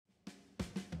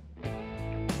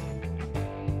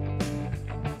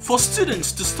For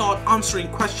students to start answering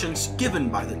questions given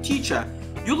by the teacher,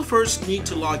 you'll first need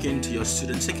to log into your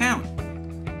student's account.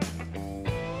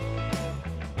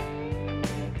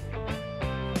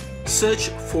 Search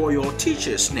for your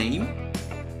teacher's name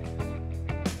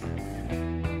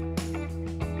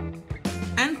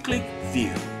and click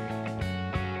View.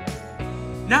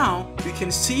 Now you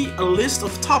can see a list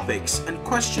of topics and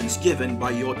questions given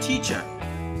by your teacher.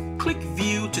 Click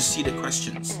View to see the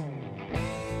questions.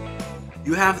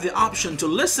 You have the option to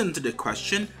listen to the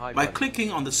question by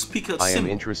clicking on the speaker symbol. I am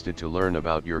interested to learn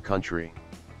about your country.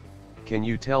 Can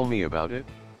you tell me about it?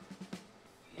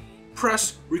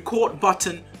 Press Record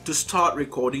button to start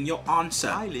recording your answer.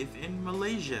 I live in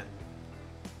Malaysia.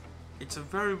 It's a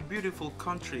very beautiful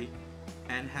country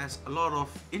and has a lot of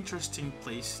interesting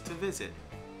places to visit.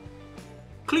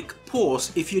 Click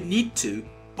pause if you need to,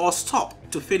 or stop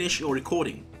to finish your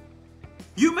recording.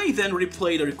 You may then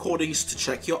replay the recordings to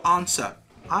check your answer.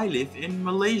 I live in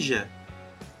Malaysia.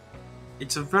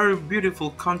 It's a very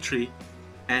beautiful country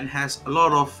and has a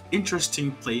lot of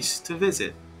interesting places to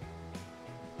visit.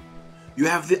 You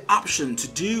have the option to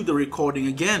do the recording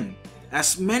again,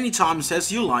 as many times as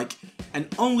you like, and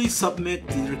only submit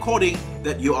the recording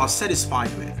that you are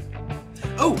satisfied with.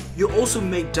 Oh, you also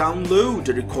may download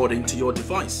the recording to your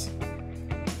device.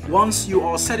 Once you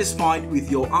are satisfied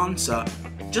with your answer,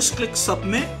 just click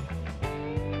Submit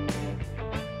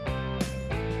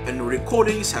and the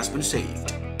recordings has been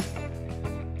saved.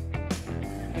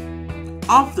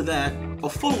 After that, a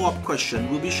follow-up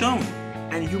question will be shown,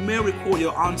 and you may record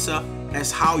your answer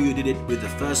as how you did it with the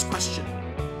first question.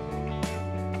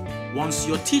 Once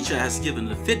your teacher has given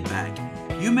the feedback,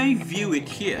 you may view it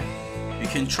here. You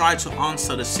can try to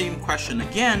answer the same question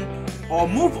again or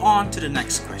move on to the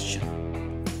next question.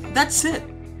 That's it.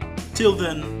 Till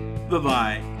then,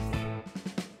 bye-bye.